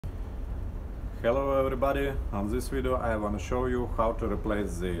Hello everybody, on this video I want to show you how to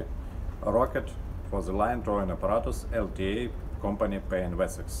replace the rocket for the line drawing apparatus LTA company in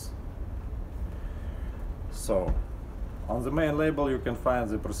Wessex. So, on the main label you can find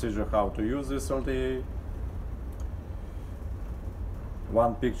the procedure how to use this LTA,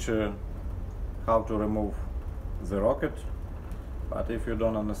 one picture how to remove the rocket, but if you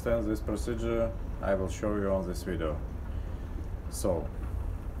don't understand this procedure I will show you on this video. So,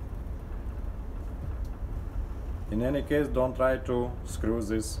 in any case, don't try to screw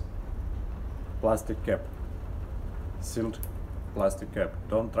this plastic cap, sealed plastic cap.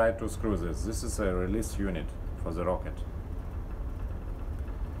 Don't try to screw this. This is a release unit for the rocket.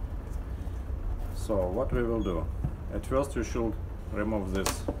 So what we will do? At first you should remove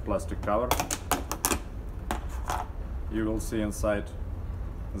this plastic cover. You will see inside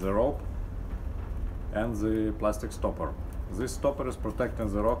the rope and the plastic stopper. This stopper is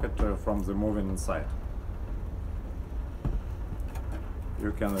protecting the rocket from the moving inside.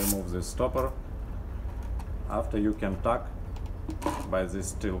 You can remove this stopper. After you can tuck by this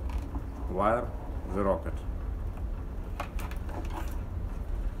steel wire the rocket.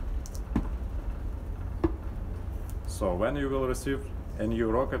 So when you will receive a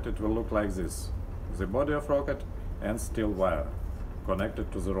new rocket it will look like this. The body of rocket and steel wire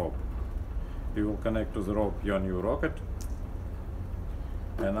connected to the rope. You will connect to the rope your new rocket,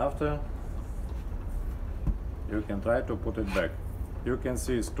 and after you can try to put it back. You can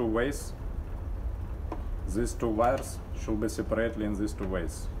see it's two ways. These two wires should be separately in these two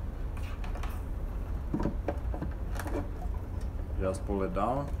ways. Just pull it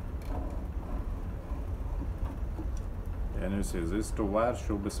down, and you see these two wires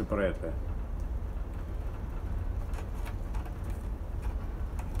should be separately.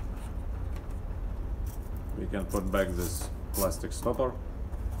 We can put back this plastic stopper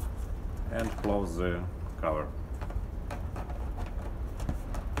and close the cover.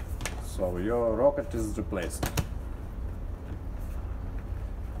 So your rocket is replaced.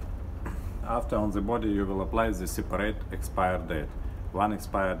 After on the body you will apply the separate expired date. One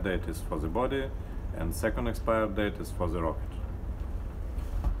expired date is for the body and second expired date is for the rocket.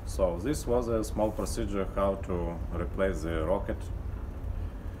 So this was a small procedure how to replace the rocket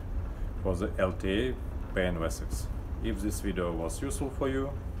for the LTA in Wessex. If this video was useful for you,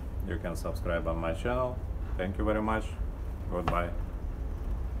 you can subscribe on my channel. Thank you very much. Goodbye.